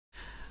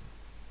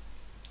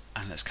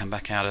let's come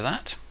back out of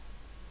that,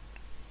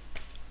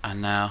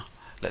 and now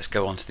let's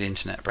go on to the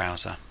internet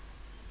browser.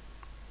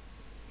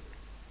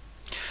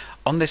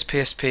 On this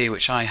PSP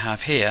which I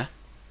have here,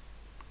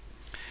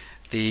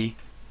 the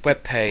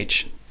web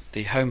page,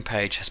 the home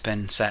page, has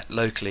been set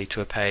locally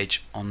to a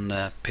page on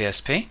the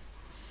PSP,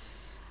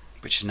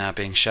 which is now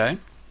being shown.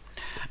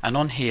 And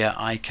on here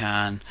I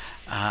can,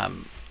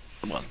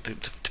 well,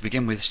 to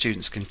begin with,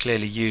 students can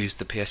clearly use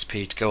the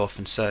PSP to go off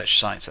and search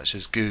sites such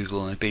as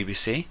Google and the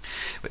BBC,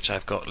 which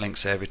I've got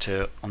links over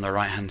to on the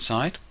right hand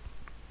side.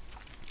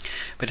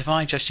 But if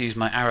I just use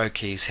my arrow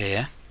keys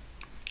here,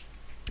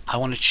 I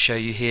wanted to show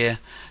you here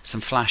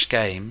some Flash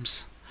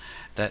games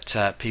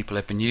that people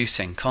have been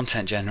using.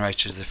 Content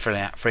Generators is a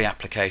free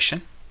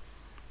application.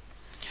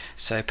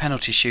 So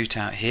Penalty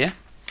Shootout here.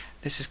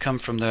 This has come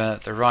from the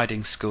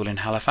riding school in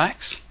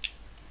Halifax.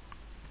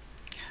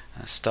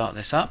 Let's start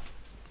this up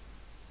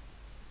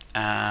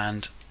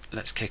and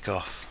let's kick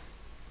off.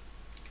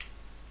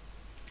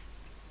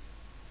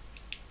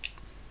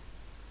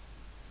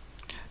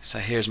 So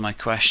here's my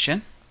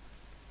question,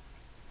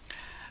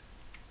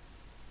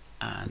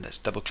 and let's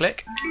double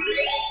click,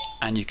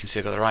 and you can see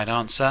I've got the right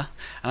answer,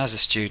 and as a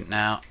student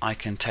now I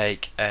can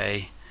take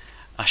a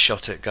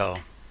shot at goal.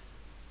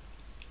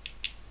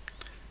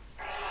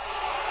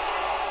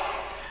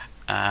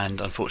 And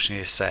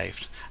unfortunately it's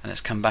saved, and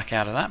let's come back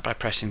out of that by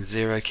pressing the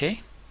 0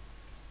 key.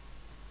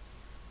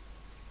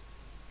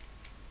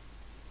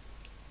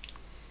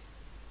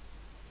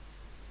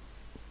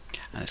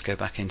 And let's go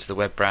back into the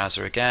web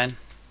browser again,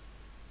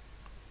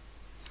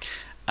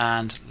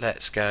 and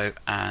let's go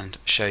and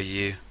show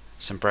you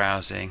some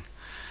browsing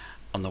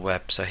on the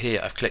web. So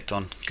here I've clicked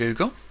on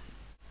Google.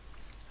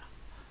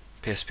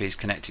 PSP is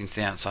connecting to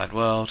the outside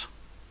world.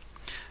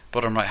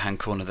 Bottom right hand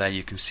corner there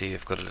you can see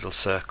I've got a little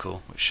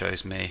circle which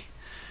shows me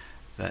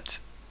that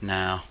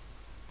now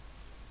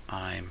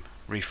I'm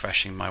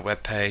refreshing my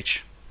web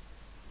page,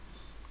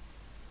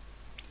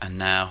 and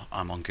now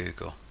I'm on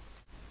Google.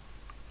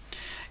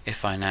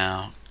 If I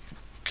now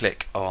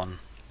click on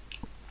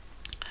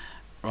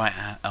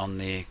on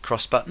the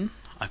cross button,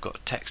 I've got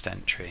a text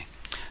entry.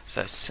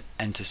 So let's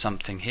enter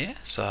something here.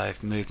 So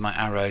I've moved my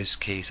arrows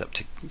keys up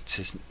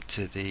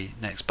to the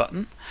next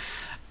button,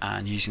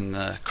 and using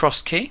the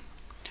cross key,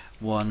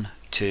 1,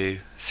 2,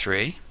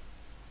 3.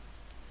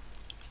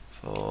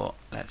 For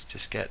let's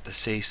just get the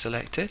C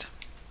selected,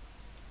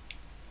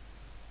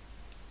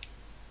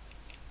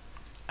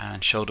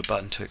 and shoulder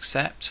button to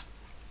accept,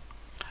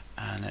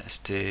 and let's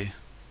do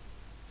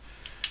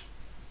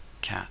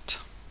cat,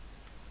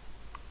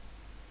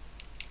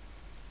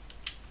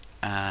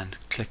 and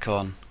click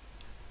on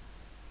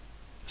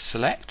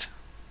select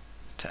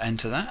to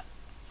enter that.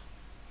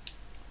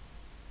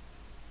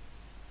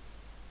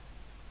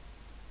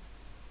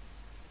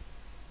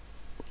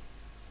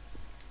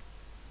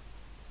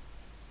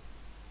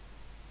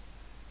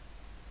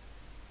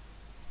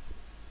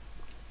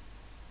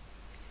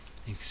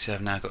 You can see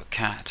I've now got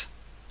cat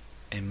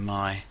in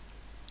my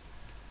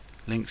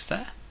links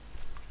there,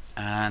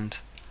 and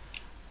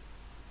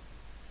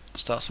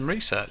start some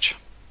research.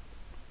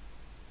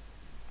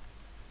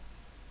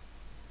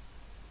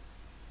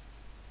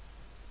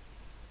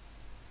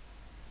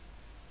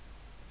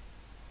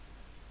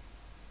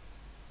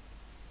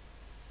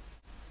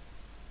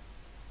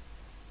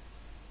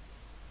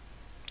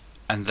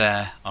 And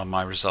there are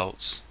my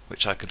results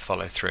which I could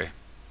follow through.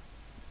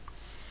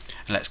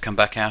 And let's come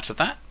back out of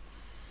that.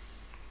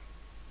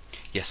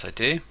 Yes, I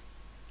do.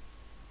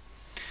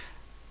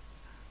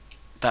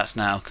 That's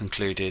now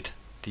concluded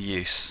the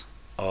use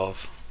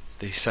of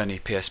the Sony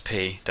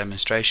PSP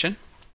demonstration.